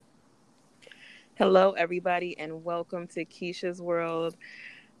Hello, everybody, and welcome to Keisha's World.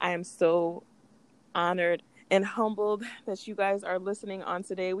 I am so honored and humbled that you guys are listening on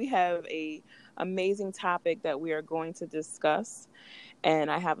today. We have a amazing topic that we are going to discuss, and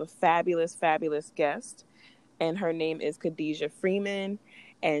I have a fabulous guest, and her name is Khadijah Freeman,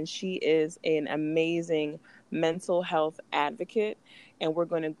 and she is an amazing mental health advocate. And we're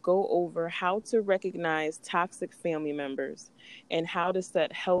going to go over how to recognize toxic family members and how to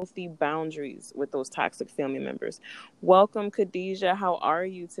set healthy boundaries with those toxic family members. Welcome, Khadijah. How are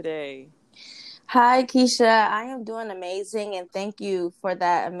you today? Hi, Keisha. I am doing amazing, and thank you for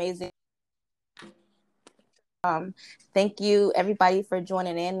that amazing. Um, Thank you, everybody, for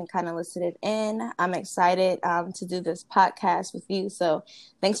joining in and kind of listening in. I'm excited to do this podcast with you. So,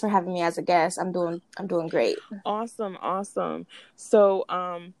 thanks for having me as a guest. I'm doing great. Awesome. So,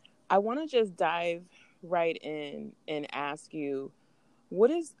 I want to just dive right in and ask you, what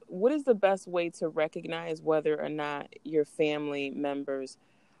is the best way to recognize whether or not your family members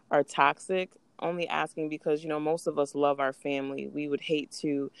are toxic? Only asking because most of us love our family. We would hate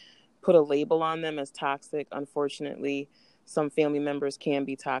to put a label on them as toxic. Unfortunately, some family members can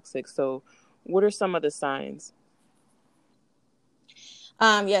be toxic. So, what are some of the signs?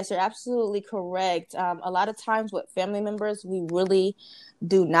 Yes, you're absolutely correct. A lot of times with family members, we really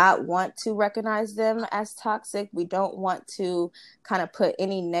do not want to recognize them as toxic. We don't want to kind of put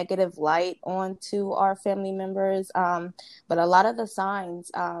any negative light onto our family members. But a lot of the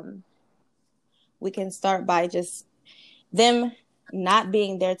signs, we can start by just them not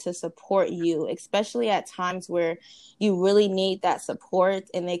being there to support you, especially at times where you really need that support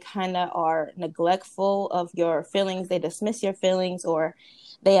and they kind of are neglectful of your feelings. They dismiss your feelings or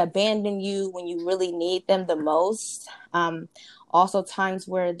they abandon you when you really need them the most. Also, times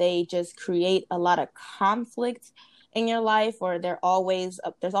where they just create a lot of conflict in your life, or there's always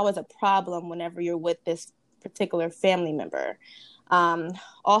a problem whenever you're with this particular family member. Um,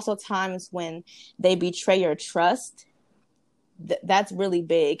 Also, times when they betray your trust, that's really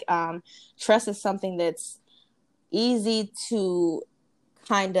big. Trust is something that's easy to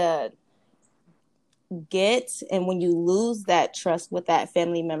kind of get, and when you lose that trust with that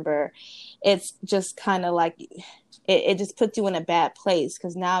family member, it's just kind of like it just puts you in a bad place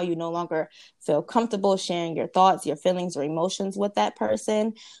because now you no longer feel comfortable sharing your thoughts, your feelings, or emotions with that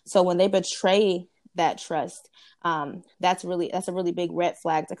person. So when they betray that trust, that's a really big red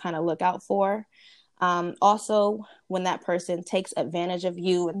flag to kind of look out for. Also, when that person takes advantage of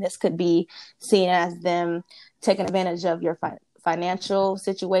you, and this could be seen as them taking advantage of your financial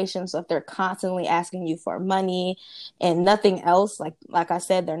situation. So if they're constantly asking you for money and nothing else, like I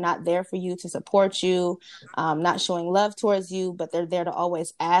said, they're not there for you to support you, not showing love towards you, but they're there to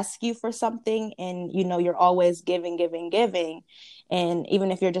always ask you for something, and you're always giving. And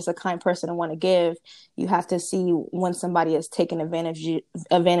even if you're just a kind person and want to give, you have to see when somebody is taking advantage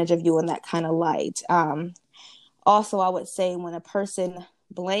of you in that kind of light. Also, I would say when a person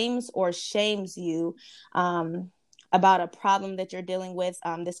blames or shames you about a problem that you're dealing with,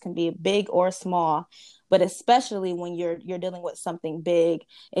 this can be big or small, but especially when you're dealing with something big.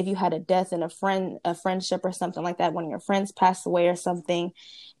 If you had a death in a friendship or something like that, one of your friends passed away or something,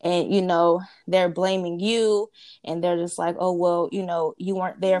 and they're blaming you, and they're just like, oh well, you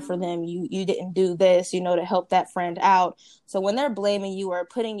weren't there for them, you didn't do this, to help that friend out. So when they're blaming you or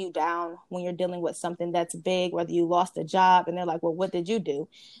putting you down when you're dealing with something that's big, whether you lost a job and they're like, well, what did you do?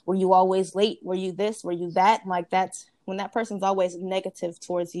 Were you always late? Were you this? Were you that? Like, that's when that person's always negative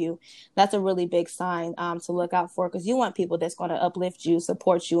towards you. That's a really big sign to look out for, because you want people that's going to uplift you,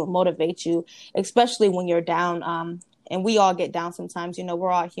 support you, and motivate you, especially when you're down. And we all get down sometimes.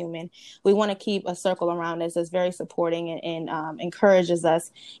 We're all human. We want to keep a circle around us that's very supporting and encourages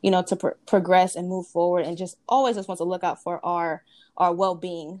us, to progress and move forward, and just always just wants to look out for our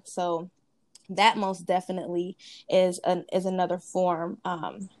well-being. So that most definitely is another form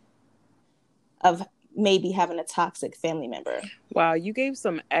of maybe having a toxic family member. Wow, you gave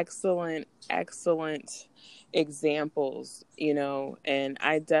some excellent examples, and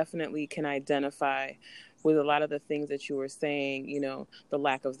I definitely can identify with a lot of the things that you were saying, the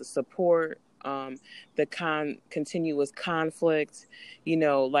lack of the support, the continuous conflict,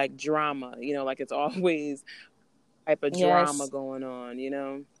 like drama, like it's always type of drama Yes. going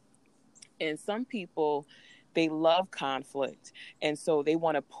on, and some people, they love conflict, and so they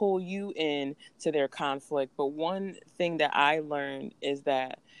want to pull you in to their conflict. But one thing that I learned is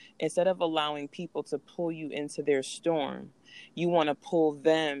that instead of allowing people to pull you into their storm, you want to pull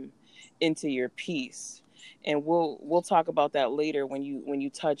them into your peace. And we'll talk about that later when you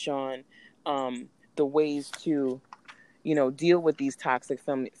touch on the ways to deal with these toxic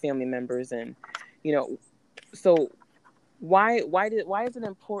family members. And, so why is it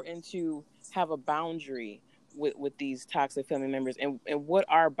important to have a boundary with these toxic family members? And what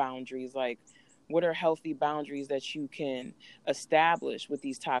are boundaries? Like, what are healthy boundaries that you can establish with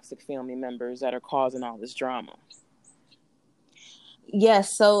these toxic family members that are causing all this drama?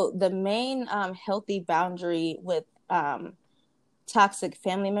 Yes. So the main healthy boundary with toxic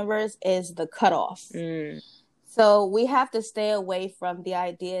family members is the cutoff. So we have to stay away from the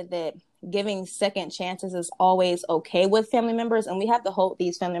idea that giving second chances is always okay with family members, and we have to hold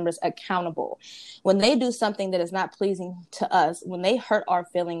these family members accountable. When they do something that is not pleasing to us, when they hurt our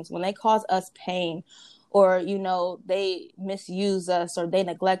feelings, when they cause us pain, or they misuse us, or they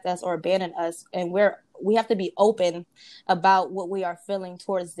neglect us, or abandon us, and we have to be open about what we are feeling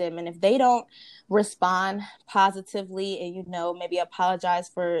towards them. And if they don't respond positively and maybe apologize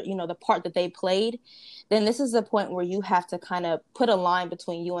for the part that they played, then this is the point where you have to kind of put a line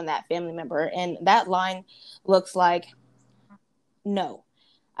between you and that family member. And that line looks like, no,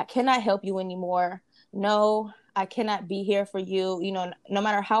 I cannot help you anymore. No, I cannot be here for you. No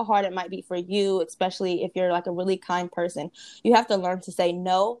matter how hard it might be for you, especially if you're like a really kind person, you have to learn to say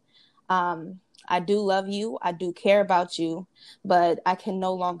no. I do love you. I do care about you, but I can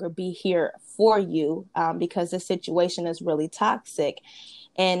no longer be here for you because this situation is really toxic.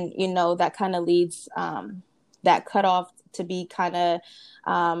 And, that kind of leads that cutoff to be kind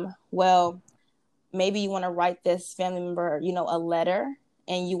of, well, maybe you want to write this family member, a letter,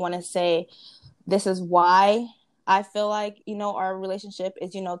 and you want to say, this is why I feel like, our relationship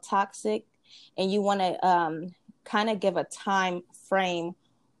is, toxic. And you want to kind of give a time frame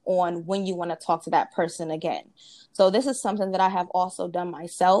on when you want to talk to that person again. So this is something that I have also done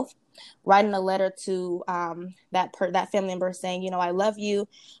myself, writing a letter to that family member saying, I love you,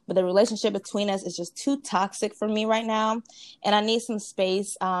 but the relationship between us is just too toxic for me right now, and I need some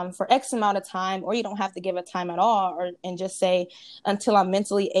space for X amount of time, or you don't have to give a time at all, and just say until I'm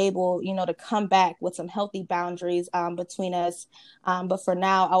mentally able, to come back with some healthy boundaries between us. But for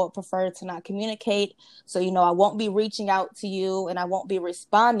now, I would prefer to not communicate. So, I won't be reaching out to you, and I won't be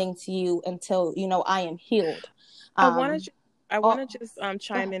responding to you until, I am healed. I want to just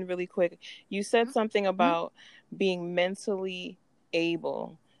chime in really quick. You said something about being mentally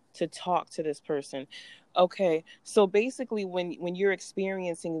able to talk to this person. Okay, so basically when you're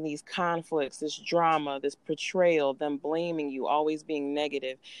experiencing these conflicts, this drama, this betrayal, them blaming you, always being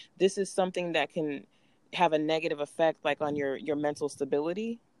negative, this is something that can have a negative effect, like on your mental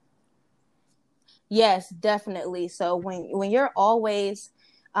stability. Yes, definitely. So when you're always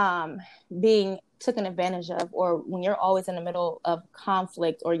being taken advantage of, or when you're always in the middle of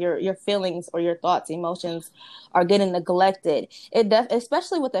conflict, or your feelings or your thoughts, emotions are getting neglected,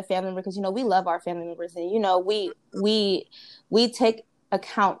 especially with a family member, because we love our family members, and we take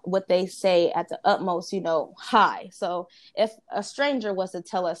account what they say at the utmost high. So if a stranger was to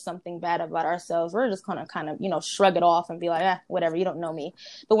tell us something bad about ourselves, we're just gonna kind of shrug it off and be like, whatever, you don't know me.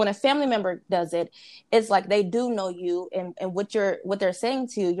 But when a family member does it, it's like they do know you, and what they're saying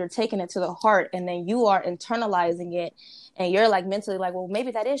to you, you're taking it to the heart, and then you are internalizing it, and you're like mentally like, well,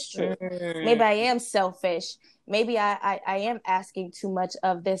 maybe that is true. Maybe I am selfish. Maybe I am asking too much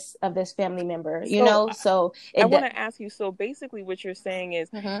of this family member, So I want to ask you. So basically, what you're saying is,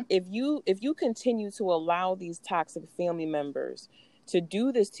 if you continue to allow these toxic family members to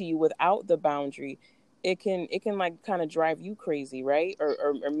do this to you without the boundary, it can like kind of drive you crazy, right?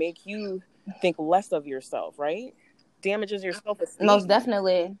 Or make you think less of yourself, right? Damages your self-esteem. Most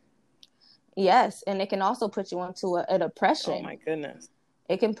definitely. Yes, and it can also put you into a depression. Oh my goodness.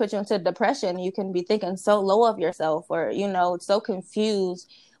 It can put you into depression. You can be thinking so low of yourself, or so confused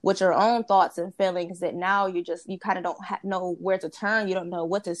with your own thoughts and feelings that now you kind of don't know where to turn. You don't know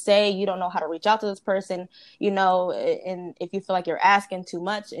what to say. You don't know how to reach out to this person, and if you feel like you're asking too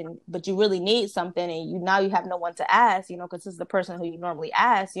much, but you really need something, and now you have no one to ask, because this is the person who you normally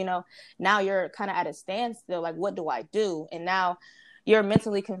ask, now you're kind of at a standstill, like, what do I do? And now you're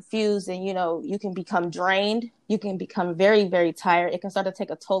mentally confused, and you can become drained. You can become very, very tired. It can start to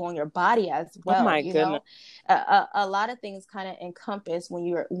take a toll on your body as well. Oh my goodness. A lot of things kind of encompass when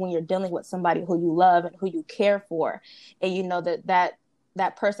you're dealing with somebody who you love and who you care for, and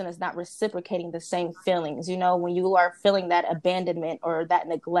that person is not reciprocating the same feelings. When you are feeling that abandonment or that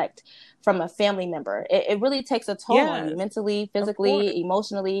neglect from a family member, it really takes a toll on you mentally, physically,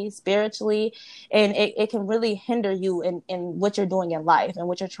 emotionally, spiritually, and it can really hinder you in what you're doing in life and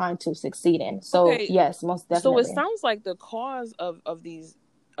what you're trying to succeed in. So yes, most definitely. So it sounds like the cause of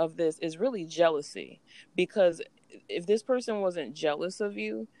this is really jealousy, because if this person wasn't jealous of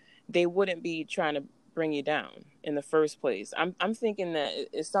you, they wouldn't be trying to bring you down in the first place. I'm thinking that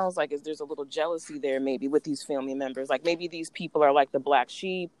it sounds like there's a little jealousy there, maybe with these family members. Like maybe these people are like the black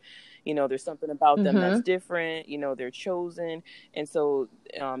sheep. There's something about them that's different. They're chosen, and so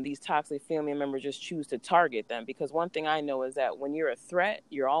these toxic family members just choose to target them. Because one thing I know is that when you're a threat,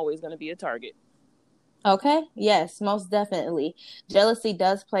 you're always going to be a target. Okay. Yes, most definitely. Jealousy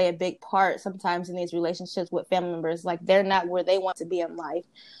does play a big part sometimes in these relationships with family members. Like they're not where they want to be in life.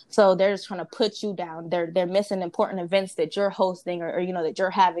 So they're just trying to put you down. They're missing important events that you're hosting or that you're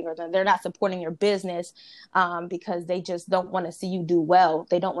having, or they're not supporting your business because they just don't want to see you do well.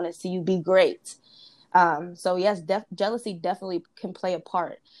 They don't want to see you be great. So yes, jealousy definitely can play a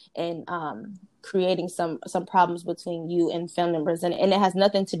part in creating some problems between you and family members, and it has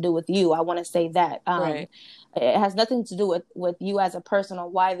nothing to do with you. I want to say that Right. it has nothing to do with you as a person or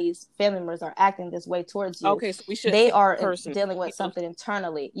why these family members are acting this way towards you. Okay, so we should they take are it personal. dealing with something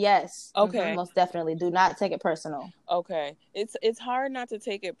internally. Yes. Okay. Most definitely. Do not take it personal. Okay. It's hard not to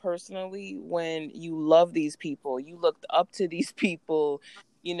take it personally when you love these people. You looked up to these people.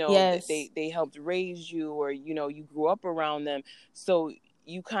 Yes. They helped raise you, or you grew up around them. So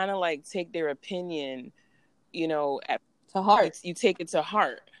you kind of like take their opinion, to heart. You take it to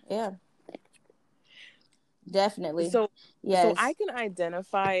heart. Yeah. Definitely. So yes. So I can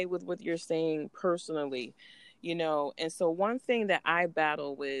identify with what you're saying personally, and so one thing that I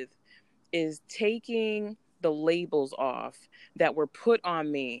battle with is taking the labels off that were put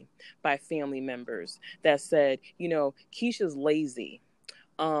on me by family members that said, Keisha's lazy.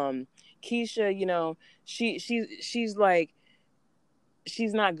 Keisha, she's like,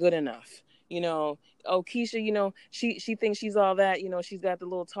 she's not good enough. Oh, Keisha, she thinks she's all that. She's got the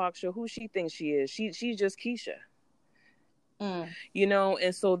little talk show. Who she thinks she is? She's just Keisha.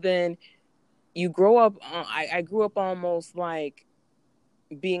 And so then you grow up. I grew up almost like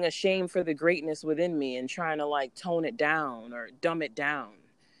being ashamed for the greatness within me and trying to like tone it down or dumb it down,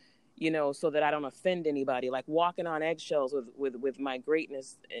 so that I don't offend anybody, like walking on eggshells with my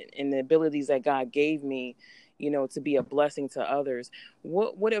greatness and the abilities that God gave me, to be a blessing to others.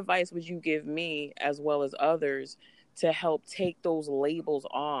 What advice would you give me as well as others to help take those labels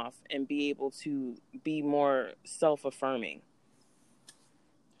off and be able to be more self-affirming?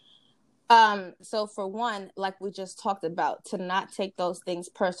 So for one, like we just talked about, to not take those things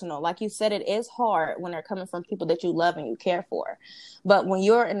personal. Like you said, it is hard when they're coming from people that you love and you care for. But when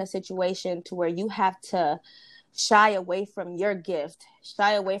you're in a situation to where you have to shy away from your gift,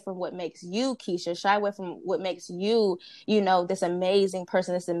 shy away from what makes you Keisha, shy away from what makes you, this amazing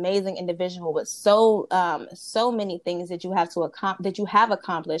person, this amazing individual with so many things that you have that you have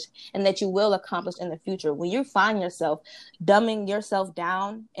accomplished and that you will accomplish in the future. When you find yourself dumbing yourself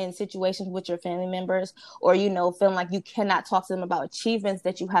down in situations with your family members, or feeling like you cannot talk to them about achievements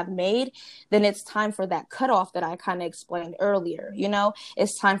that you have made, then it's time for that cutoff that I kind of explained earlier.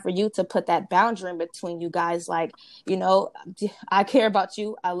 It's time for you to put that boundary in between you guys. Like, I care about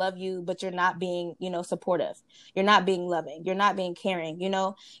you, I love you, but you're not being, supportive. You're not being loving. You're not being caring.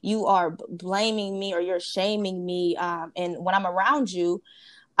 You are blaming me or you're shaming me. And when I'm around you,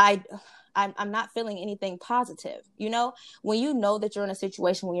 I'm not feeling anything positive. When you know that you're in a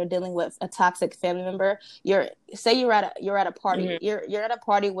situation when you're dealing with a toxic family member, you're at a party, Mm-hmm. you're at a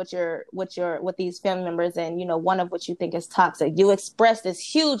party with these family members, and one of what you think is toxic, you express this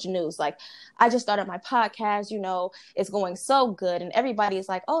huge news like, I just started my podcast, it's going so good, and everybody is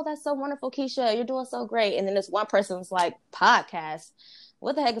like, oh, that's so wonderful, Keisha, you're doing so great. And then this one person's like, podcast?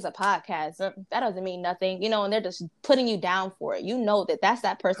 What the heck is a podcast? That doesn't mean nothing, and they're just putting you down for it. That's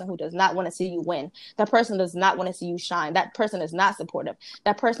that person who does not want to see you win. That person does not want to see you shine. That person is not supportive.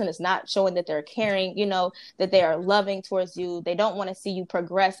 That person is not showing that they're caring, that they are loving towards you. They don't want to see you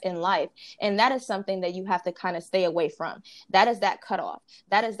progress in life. And that is something that you have to kind of stay away from. That is that cutoff.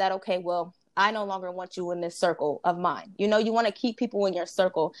 That is that, okay, well, I no longer want you in this circle of mine. You want to keep people in your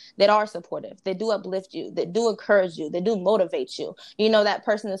circle that are supportive, that do uplift you, that do encourage you, that do motivate you. That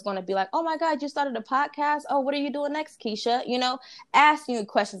person is going to be like, oh my God, you started a podcast. Oh, what are you doing next, Keisha? Asking you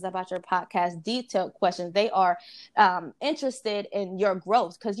questions about your podcast, detailed questions. They are interested in your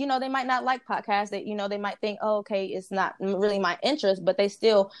growth because, they might not like podcasts. They might think, oh, okay, it's not really my interest, but they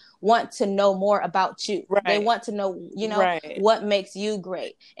still want to know more about you. Right. They want to know, right. what makes you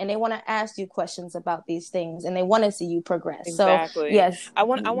great. And they want to ask you questions about these things, and they want to see you progress. Exactly. So, yes. I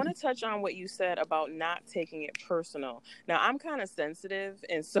want to touch on what you said about not taking it personal. Now, I'm kind of sensitive,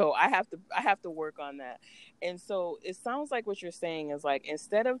 and so I have to work on that. And so it sounds like what you're saying is like,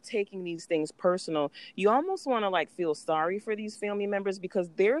 instead of taking these things personal, you almost want to like feel sorry for these family members because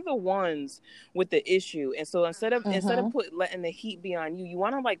they're the ones with the issue. And so instead of letting the heat be on you, you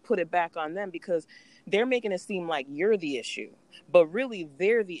want to like put it back on them because they're making it seem like you're the issue, but really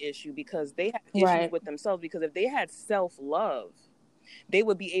they're the issue because they have issues with themselves. Because if they had self-love, they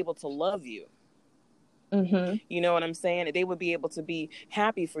would be able to love you. You know what I'm saying? They would be able to be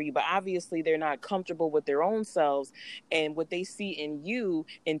happy for you, but obviously they're not comfortable with their own selves, and what they see in you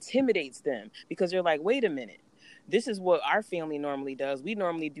intimidates them because they're like, wait a minute, this is what our family normally does. We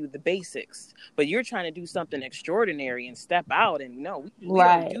normally do the basics, but you're trying to do something extraordinary and step out, and no, we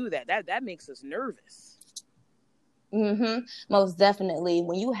don't do that. That makes us nervous. Most definitely.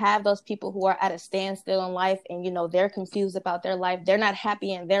 When you have those people who are at a standstill in life and, you know, they're confused about their life, they're not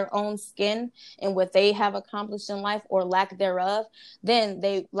happy in their own skin and what they have accomplished in life or lack thereof, then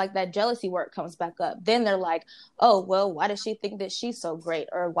they, like, that jealousy work comes back up. Then they're like, oh, well, why does she think that she's so great?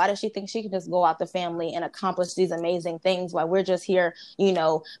 Or why does she think she can just go out the family and accomplish these amazing things while we're just here, you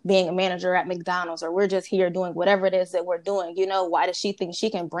know, being a manager at McDonald's, or we're just here doing whatever it is that we're doing? You know, why does she think she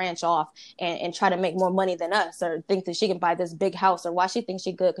can branch off and try to make more money than us, or think that she can buy this big house, or why she thinks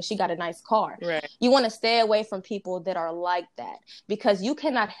she good because she got a nice car? Right. You want to stay away from people that are like that, because you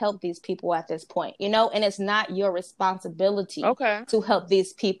cannot help these people at this point, you know, and it's not your responsibility to help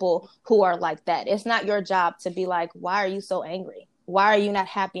these people who are like that. It's not your job to be like, why are you so angry? Why are you not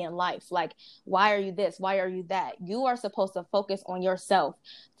happy in life? Like, why are you this? Why are you that? You are supposed to focus on yourself.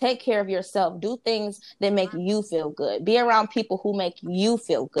 Take care of yourself. Do things that make you feel good. Be around people who make you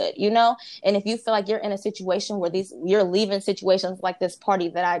feel good, you know? And if you feel like you're in a situation where you're leaving situations like this party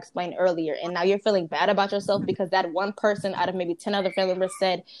that I explained earlier, and now you're feeling bad about yourself because that one person out of maybe 10 other family members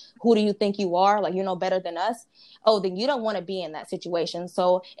said, who do you think you are? Like, you know better than us. Oh, then you don't want to be in that situation.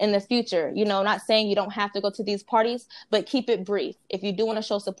 So in the future, you know, not saying you don't have to go to these parties, but keep it brief. If you do want to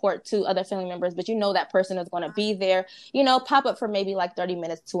show support to other family members, but you know that person is going to be there, you know, pop up for maybe like 30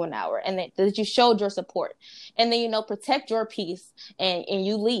 minutes to an hour, and that you showed your support. And then, you know, protect your peace and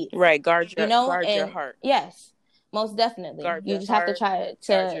you leave. Right. Guard your, you know, guard and your heart. Yes, most definitely. You just have to try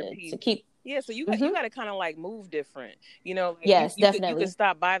to keep. Yeah, so you got to kind of like move different, you know. Like yes, you definitely. could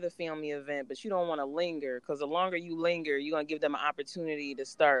stop by the family event, but you don't want to linger, because the longer you linger, you're gonna give them an opportunity to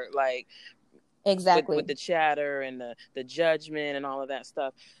start like exactly with the chatter and the judgment and all of that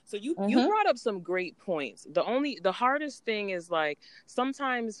stuff. So you brought up some great points. The hardest thing is like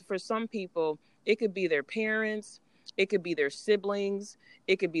sometimes for some people it could be their parents, it could be their siblings,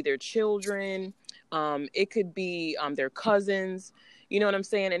 it could be their children, it could be their cousins. You know what I'm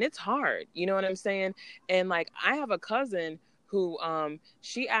saying? And it's hard. You know what I'm saying? And like I have a cousin who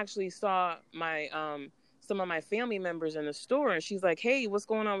she actually saw my some of my family members in the store, and she's like, hey, what's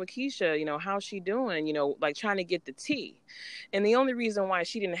going on with Keisha? You know, how's she doing? You know, like trying to get the tea. And the only reason why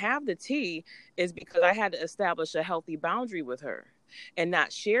she didn't have the tea is because I had to establish a healthy boundary with her and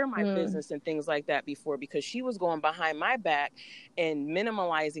not share my business and things like that before, because she was going behind my back and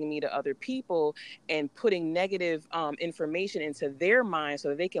minimalizing me to other people and putting negative information into their mind so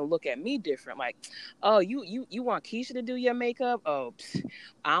that they can look at me different. Like, oh, you want Keisha to do your makeup? Oh,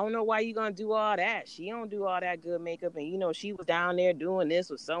 I don't know why you gonna do all that. She don't do all that good makeup, and you know she was down there doing this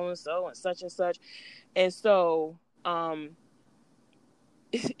with so and so and such and such. And so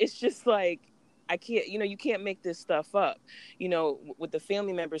it's just like, I can't, you know, you can't make this stuff up, you know, with the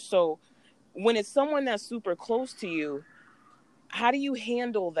family members. So when it's someone that's super close to you, how do you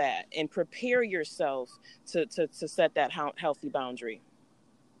handle that and prepare yourself to set that healthy boundary?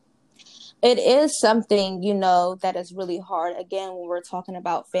 It is something, you know, that is really hard. Again, when we're talking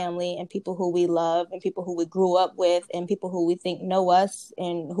about family and people who we love and people who we grew up with and people who we think know us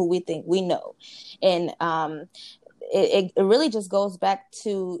and who we think we know. And it really just goes back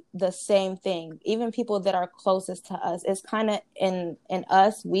to the same thing. Even people that are closest to us, it's kind of in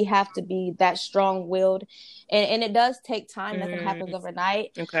us. We have to be that strong-willed, and it does take time. Nothing happens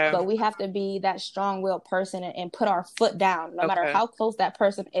overnight. But we have to be that strong-willed person and put our foot down. No matter how close that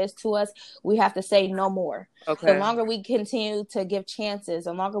person is to us, we have to say no more. The longer we continue to give chances,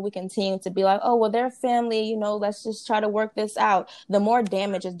 the longer we continue to be like, oh, well, they're family, you know, let's just try to work this out, the more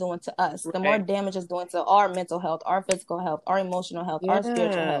damage is doing to us. The more damage is doing to our mental health, our physical health, our emotional health, our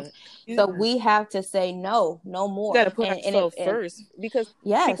spiritual health. So we have to say no more. You got to put ourselves first,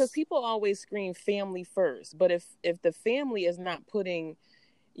 because people always scream family first. But if the family is not putting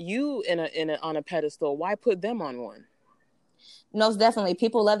you on a pedestal, why put them on one? Most definitely.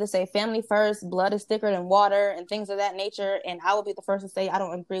 People love to say family first, blood is thicker than water, and things of that nature. And I will be the first to say I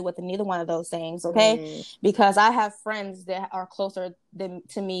don't agree with neither one of those things, okay? Because I have friends that are closer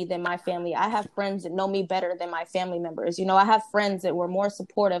to me than my family. I have friends that know me better than my family members. You know, I have friends that were more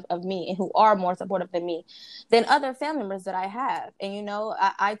supportive of me and who are more supportive than me than other family members that I have. And, you know,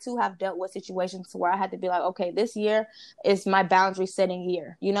 I too have dealt with situations where I had to be like, okay, this year is my boundary setting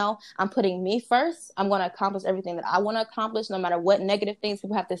year. You know, I'm putting me first. I'm going to accomplish everything that I want to accomplish, no matter what negative things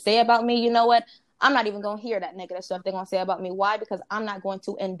people have to say about me. You know what? I'm not even going to hear that negative stuff they're going to say about me. Why? Because I'm not going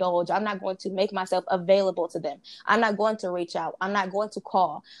to indulge. I'm not going to make myself available to them. I'm not going to reach out. I'm not going to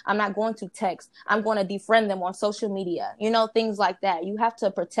call. I'm not going to text. I'm going to defriend them on social media. You know, things like that. You have to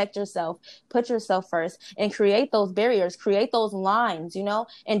protect yourself, put yourself first, and create those barriers, create those lines, you know,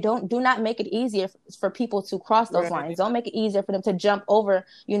 and do not make it easier for people to cross those lines. Don't make it easier for them to jump over,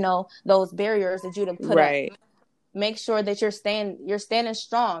 you know, those barriers that you done put up. Make sure that you're standing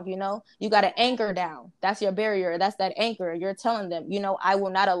strong. You know, you got to anchor down. That's your barrier. That's that anchor. You're telling them, you know, I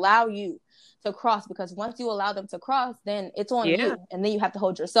will not allow you to cross, because once you allow them to cross, then it's on you. And then you have to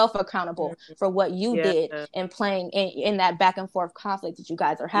hold yourself accountable for what you did in playing in that back and forth conflict that you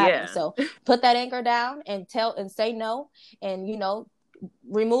guys are having. So put that anchor down and say no. And, you know,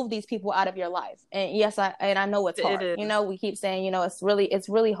 remove these people out of your life. And yes, I know it's hard. You know, we keep saying, you know, it's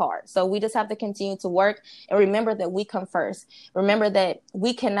really hard. So we just have to continue to work and remember that we come first. Remember that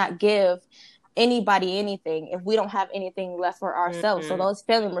we cannot give anybody anything if we don't have anything left for ourselves. So those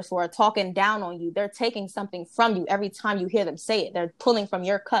family members who are talking down on you, they're taking something from you every time you hear them say it. They're pulling from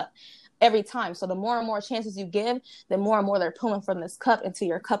your cup every time. So the more and more chances you give, the more and more they're pulling from this cup until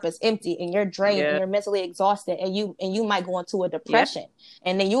your cup is empty and you're drained and you're mentally exhausted, and you might go into a depression,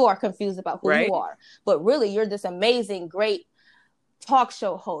 and then you are confused about who you are. But really, you're this amazing, great talk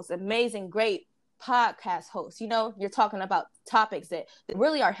show host, amazing, great podcast host. You know, you're talking about topics that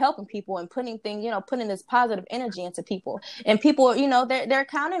really are helping people and putting this positive energy into people. And people, you know, they're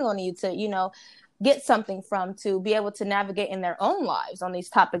counting on you to, you know, get something from, to be able to navigate in their own lives on these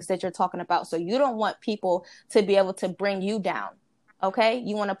topics that you're talking about. So you don't want people to be able to bring you down. Okay,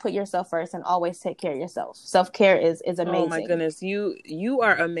 you want to put yourself first and always take care of yourself. Self-care is amazing. Oh my goodness, you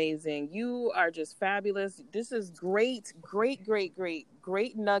are amazing. You are just fabulous. This is great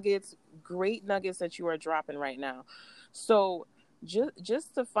nuggets, that you are dropping right now. So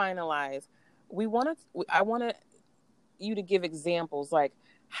just to finalize, I want you to give examples, like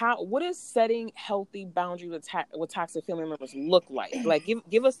what is setting healthy boundaries with toxic family members look like? Like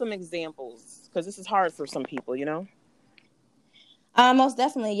give us some examples, because this is hard for some people, you know. Most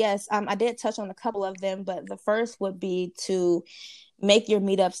definitely, yes. I did touch on a couple of them, but the first would be to make your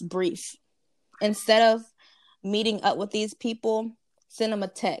meetups brief. Instead of meeting up with these people, send them a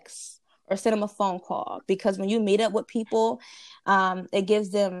text or send them a phone call, because when you meet up with people, it gives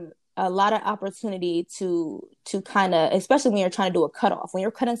them a lot of opportunity to kind of, especially when you're trying to do a cutoff. When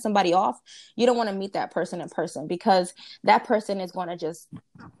you're cutting somebody off, you don't want to meet that person in person, because that person is going to just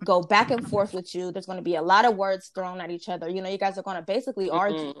go back and forth with you. There's going to be a lot of words thrown at each other. You know, you guys are going to basically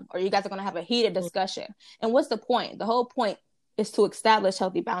argue, or you guys are going to have a heated discussion. And what's the point? The whole point is to establish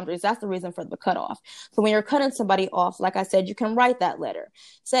healthy boundaries. That's the reason for the cutoff. So when you're cutting somebody off, like I said, you can write that letter.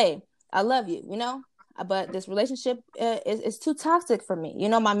 Say, I love you, you know, but this relationship is too toxic for me. You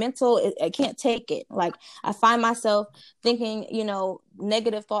know, my mental, I can't take it. Like, I find myself thinking, you know,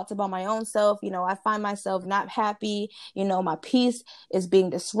 negative thoughts about my own self. You know, I find myself not happy. You know, my peace is being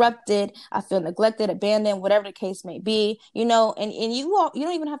disrupted. I feel neglected, abandoned, whatever the case may be, you know, and you don't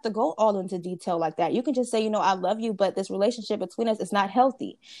even have to go all into detail like that. You can just say, you know, I love you, but this relationship between us is not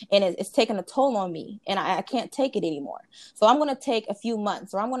healthy, and it's taking a toll on me, and I can't take it anymore. So I'm going to take a few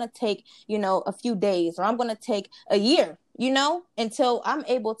months, or I'm going to take, you know, a few days, or I'm going to take a year, you know, until I'm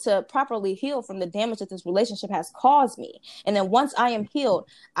able to properly heal from the damage that this relationship has caused me. And then once I am healed,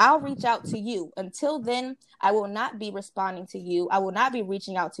 I'll reach out to you. Until then, I will not be responding to you. I will not be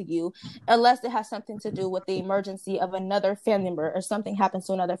reaching out to you unless it has something to do with the emergency of another family member, or something happens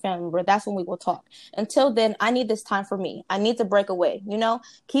to another family member. That's when we will talk. Until then, I need this time for me. I need to break away, you know,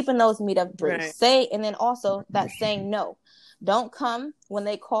 keeping those meetup briefs. And then also that saying no. Don't come when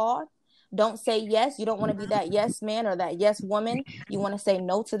they call. Don't say yes. You don't want to be that yes man or that yes woman. You want to say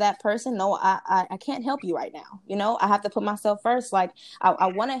no to that person. No, I can't help you right now. You know, I have to put myself first. Like, I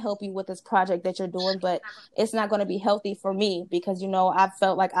want to help you with this project that you're doing, but it's not going to be healthy for me, because, you know, I've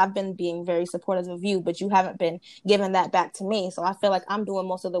felt like I've been being very supportive of you, but you haven't been giving that back to me. So I feel like I'm doing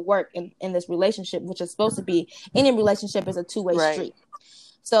most of the work in this relationship, which is supposed to be, any relationship is a two-way street.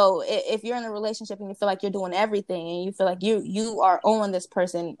 So if you're in a relationship and you feel like you're doing everything, and you feel like you are owing this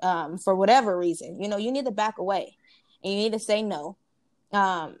person for whatever reason, you know, you need to back away. and you need to say no.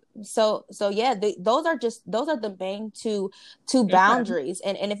 So yeah, those are the main two boundaries.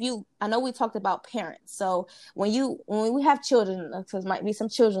 And if you, I know we talked about parents. So when we have children, because might be some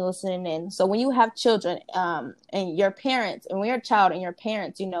children listening in. So when you have children, and your parents, and when you're a child and your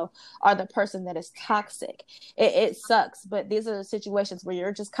parents, are the person that is toxic, it sucks. But these are the situations where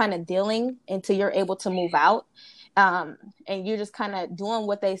you're just kind of dealing until you're able to move out. And you're just kind of doing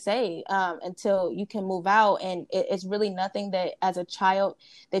what they say, until you can move out. And it's really nothing that as a child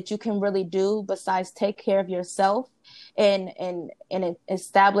that you can really do besides take care of yourself and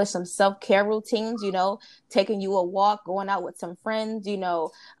establish some self-care routines, taking you a walk, going out with some friends,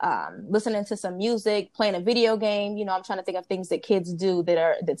 listening to some music, playing a video game. I'm trying to think of things that kids do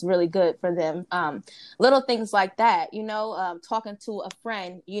that's really good for them. Little things like that, talking to a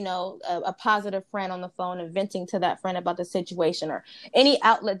friend, a positive friend on the phone, and venting to that friend about the situation, or any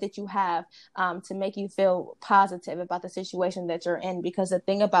outlet that you have, to make you feel positive about the situation that you're in. Because the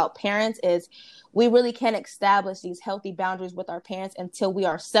thing about parents is we really can't establish these healthy boundaries with our parents until we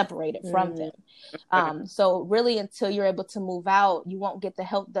are separated from them. So really, until you're able to move out, you won't get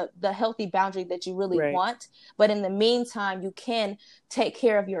the healthy boundary that you really want. But in the meantime, you can take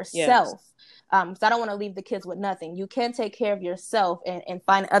care of yourself. Yes. So I don't want to leave the kids with nothing. You can take care of yourself and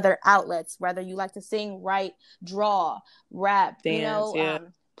find other outlets, whether you like to sing, write, draw, rap, dance,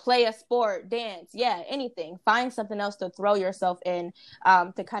 play a sport, dance, anything. Find something else to throw yourself in,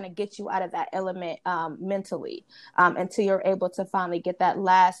 to kind of get you out of that element, mentally, until you're able to finally get that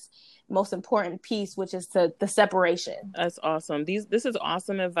last most important piece, which is the separation. That's awesome. This is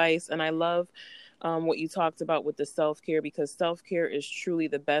awesome advice, and I love what you talked about with the self-care, because self-care is truly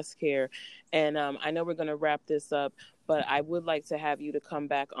the best care. And I know we're going to wrap this up, but I would like to have you to come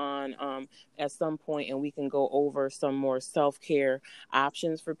back on at some point, and we can go over some more self-care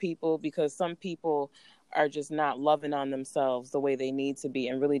options for people, because some people are just not loving on themselves the way they need to be,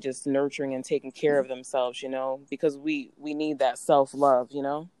 and really just nurturing and taking care of themselves, because we need that self-love,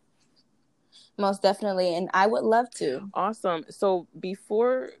 Most definitely. And I would love to. Awesome. So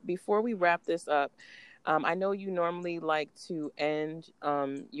before we wrap this up, I know you normally like to end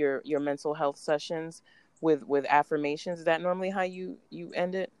your mental health sessions with affirmations. Is that normally how you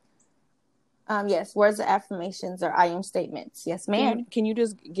end it? Yes. Words of affirmations or I am statements. Yes, ma'am. Can you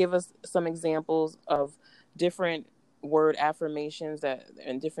just give us some examples of different word affirmations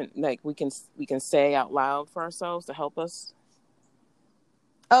and different, like, we can say out loud for ourselves to help us?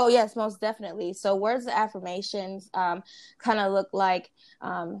 Oh, yes, most definitely. So words of affirmations kind of look like,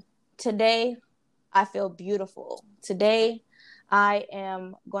 today I feel beautiful. Today I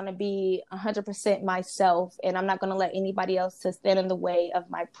am going to be 100% myself, and I'm not going to let anybody else to stand in the way of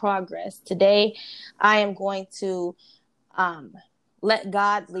my progress. Today I am going to let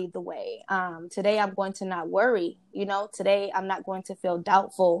God lead the way. Today I'm going to not worry. Today I'm not going to feel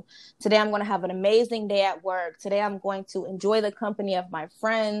doubtful. Today I'm going to have an amazing day at work. Today I'm going to enjoy the company of my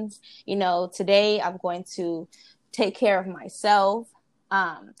friends. Today I'm going to take care of myself.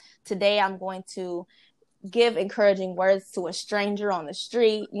 Today I'm going to give encouraging words to a stranger on the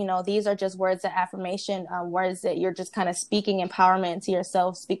street. These are just words of affirmation, words that you're just kind of speaking empowerment into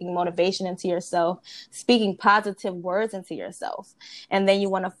yourself, speaking motivation into yourself, speaking positive words into yourself. And then you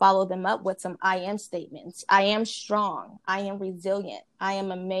want to follow them up with some I am statements. I am strong. I am resilient. I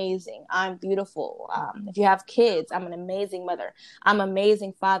am amazing. I'm beautiful. If you have kids, I'm an amazing mother. I'm an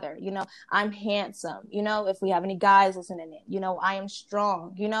amazing father. I'm handsome. If we have any guys listening in, I am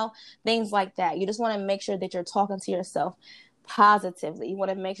strong, things like that. You just want to make sure that you're talking to yourself positively. You want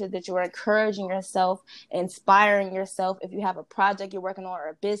to make sure that you're encouraging yourself, inspiring yourself. If you have a project you're working on or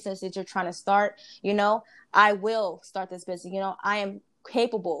a business that you're trying to start, I will start this business. I am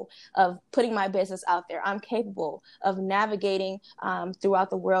capable of putting my business out there. I'm capable of navigating throughout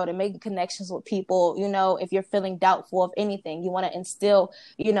the world and making connections with people. If you're feeling doubtful of anything, you want to instill,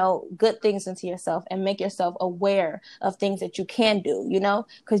 good things into yourself and make yourself aware of things that you can do,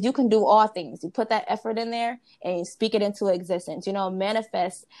 because you can do all things. You put that effort in there and you speak it into existence,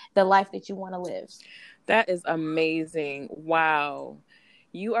 manifest the life that you want to live. That is amazing. Wow.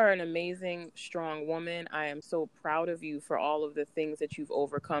 You are an amazing, strong woman. I am so proud of you for all of the things that you've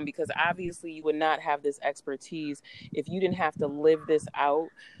overcome, because obviously you would not have this expertise if you didn't have to live this out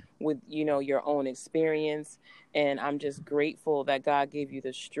with, your own experience. And I'm just grateful that God gave you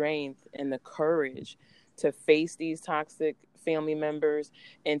the strength and the courage to face these toxic family members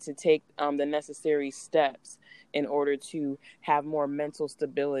and to take the necessary steps, in order to have more mental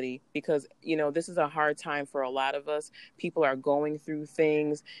stability, because this is a hard time for a lot of us. People are going through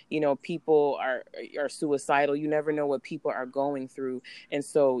things. People are suicidal. You never know what people are going through. And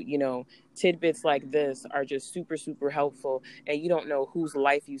so tidbits like this are just super, super helpful, and you don't know whose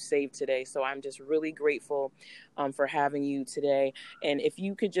life you saved today. So I'm just really grateful for having you today. And if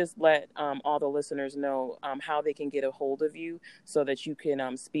you could just let all the listeners know how they can get a hold of you so that you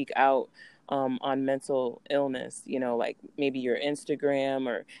can speak out on mental illness, like maybe your Instagram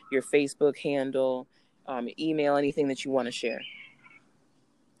or your Facebook handle, email, anything that you want to share.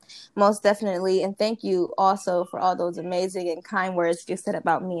 Most definitely. And thank you also for all those amazing and kind words you said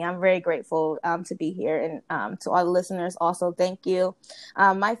about me. I'm very grateful to be here. And to all the listeners, also, thank you.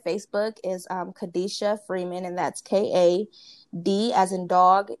 My Facebook is Kadisha Freeman, and that's KAD as in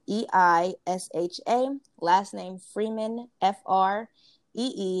dog, EISHA. Last name Freeman,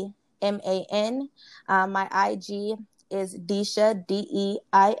 FREEMAN. My IG is Deisha,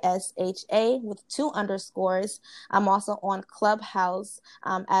 DEISHA, with 2 underscores. I'm also on Clubhouse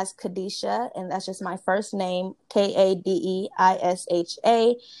as Kadisha, and that's just my first name, KADEISHA,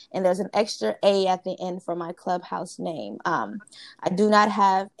 and there's an extra A at the end for my Clubhouse name. I do not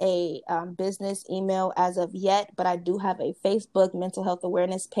have a business email as of yet, but I do have a Facebook mental health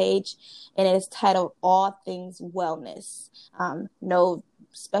awareness page, and it is titled All Things Wellness. No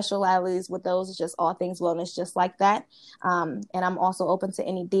specialities with those. It's just all things wellness, just like that. And I'm also open to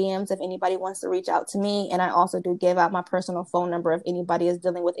any DMs if anybody wants to reach out to me. And I also do give out my personal phone number if anybody is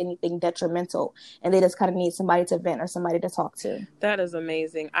dealing with anything detrimental and they just kind of need somebody to vent or somebody to talk to. That is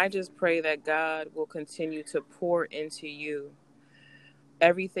amazing. I just pray that God will continue to pour into you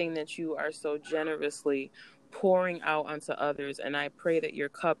everything that you are so generously pouring out onto others. And I pray that your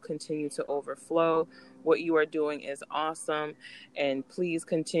cup continue to overflow. What you are doing is awesome. And please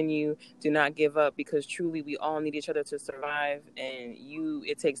continue. Do not give up, because truly we all need each other to survive. And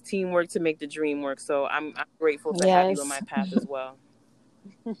it takes teamwork to make the dream work. So I'm grateful to have you on my path as well.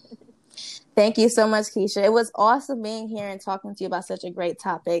 Thank you so much, Keisha. It was awesome being here and talking to you about such a great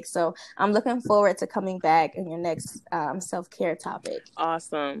topic. So I'm looking forward to coming back in your next self-care topic.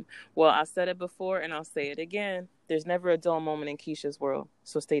 Awesome. Well, I said it before and I'll say it again. There's never a dull moment in Keisha's world.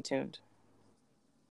 So stay tuned.